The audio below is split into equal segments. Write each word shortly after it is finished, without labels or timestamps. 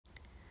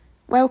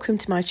Welcome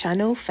to my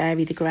channel,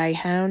 Fairy the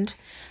Greyhound.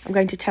 I'm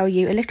going to tell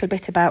you a little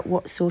bit about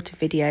what sort of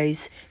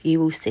videos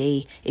you will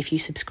see if you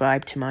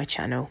subscribe to my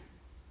channel.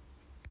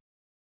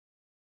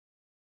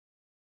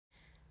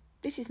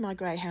 This is my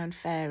Greyhound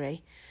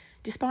Fairy.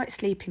 Despite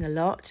sleeping a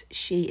lot,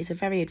 she is a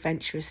very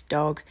adventurous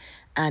dog,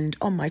 and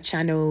on my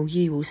channel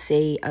you will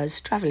see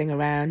us travelling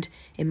around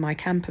in my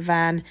camper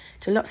van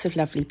to lots of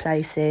lovely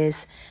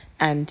places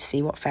and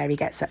see what Fairy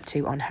gets up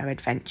to on her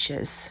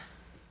adventures.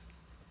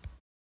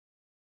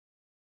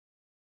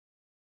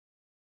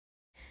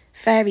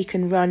 Fairy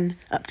can run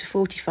up to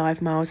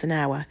 45 miles an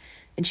hour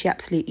and she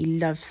absolutely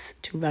loves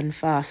to run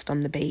fast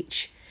on the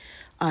beach.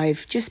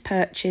 I've just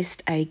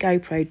purchased a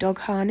GoPro dog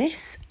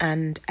harness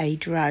and a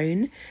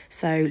drone,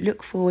 so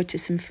look forward to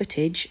some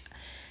footage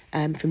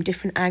from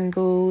different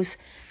angles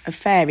of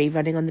Fairy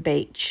running on the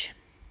beach.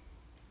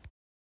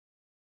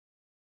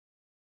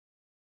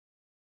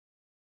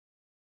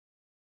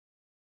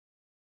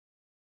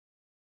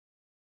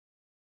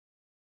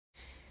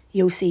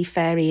 You'll see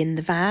Fairy in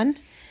the van.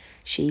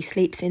 She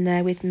sleeps in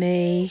there with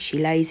me, she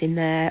lays in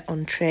there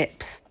on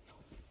trips.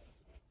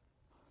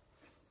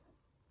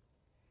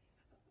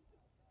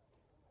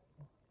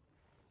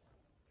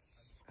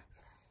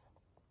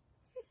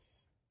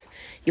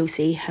 You'll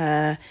see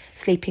her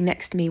sleeping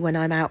next to me when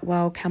I'm out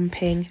wild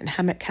camping and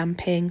hammock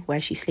camping,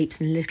 where she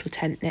sleeps in a little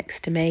tent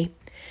next to me.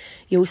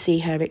 You'll see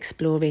her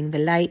exploring the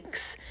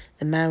lakes,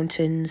 the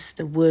mountains,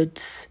 the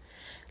woods,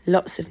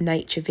 lots of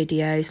nature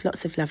videos,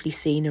 lots of lovely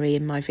scenery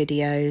in my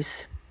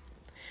videos,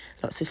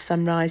 lots of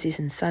sunrises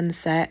and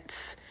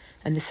sunsets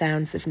and the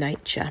sounds of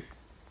nature.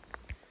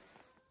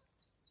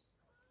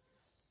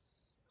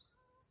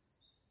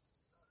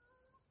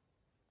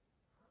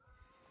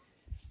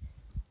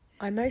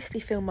 I mostly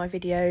film my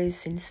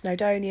videos in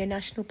Snowdonia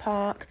National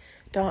Park,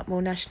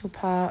 Dartmoor National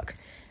Park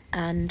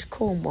and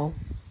Cornwall.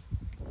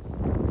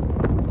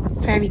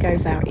 Fairy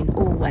goes out in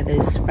all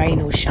weathers, rain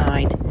or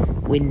shine,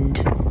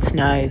 wind,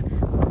 snow,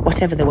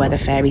 whatever the weather,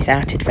 Fairy's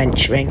out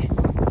adventuring.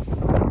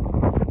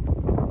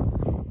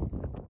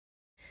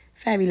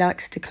 Fairy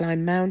likes to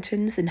climb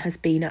mountains and has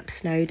been up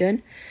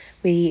Snowdon.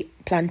 We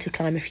plan to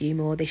climb a few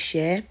more this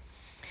year.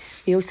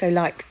 We also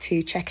like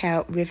to check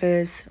out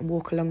rivers and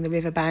walk along the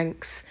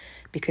riverbanks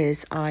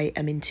because I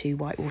am into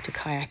whitewater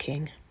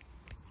kayaking.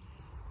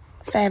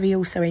 Fairy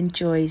also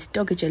enjoys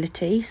dog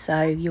agility,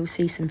 so you'll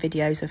see some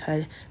videos of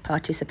her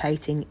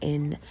participating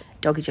in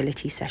dog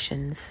agility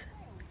sessions.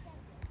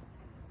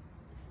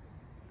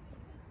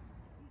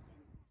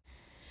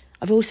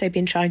 I've also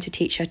been trying to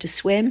teach her to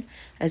swim,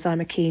 as I'm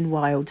a keen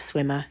wild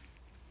swimmer.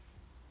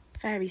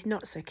 Fairy's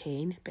not so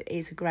keen, but it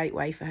is a great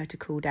way for her to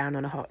cool down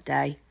on a hot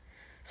day,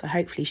 so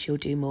hopefully she'll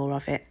do more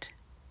of it.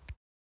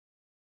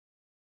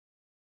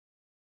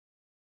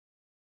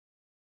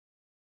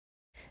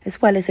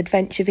 As well as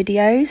adventure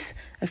videos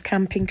of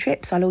camping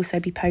trips, I'll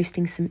also be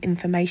posting some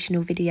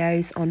informational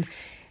videos on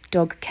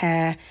dog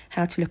care,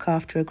 how to look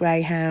after a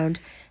greyhound,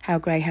 how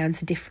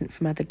greyhounds are different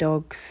from other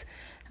dogs,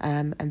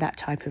 and that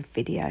type of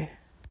video.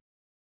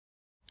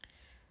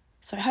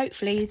 So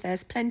hopefully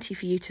there's plenty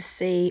for you to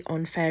see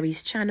on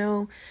Fairy's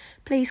channel.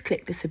 Please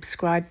click the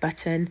subscribe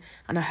button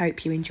and I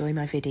hope you enjoy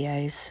my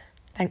videos.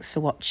 Thanks for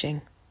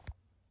watching.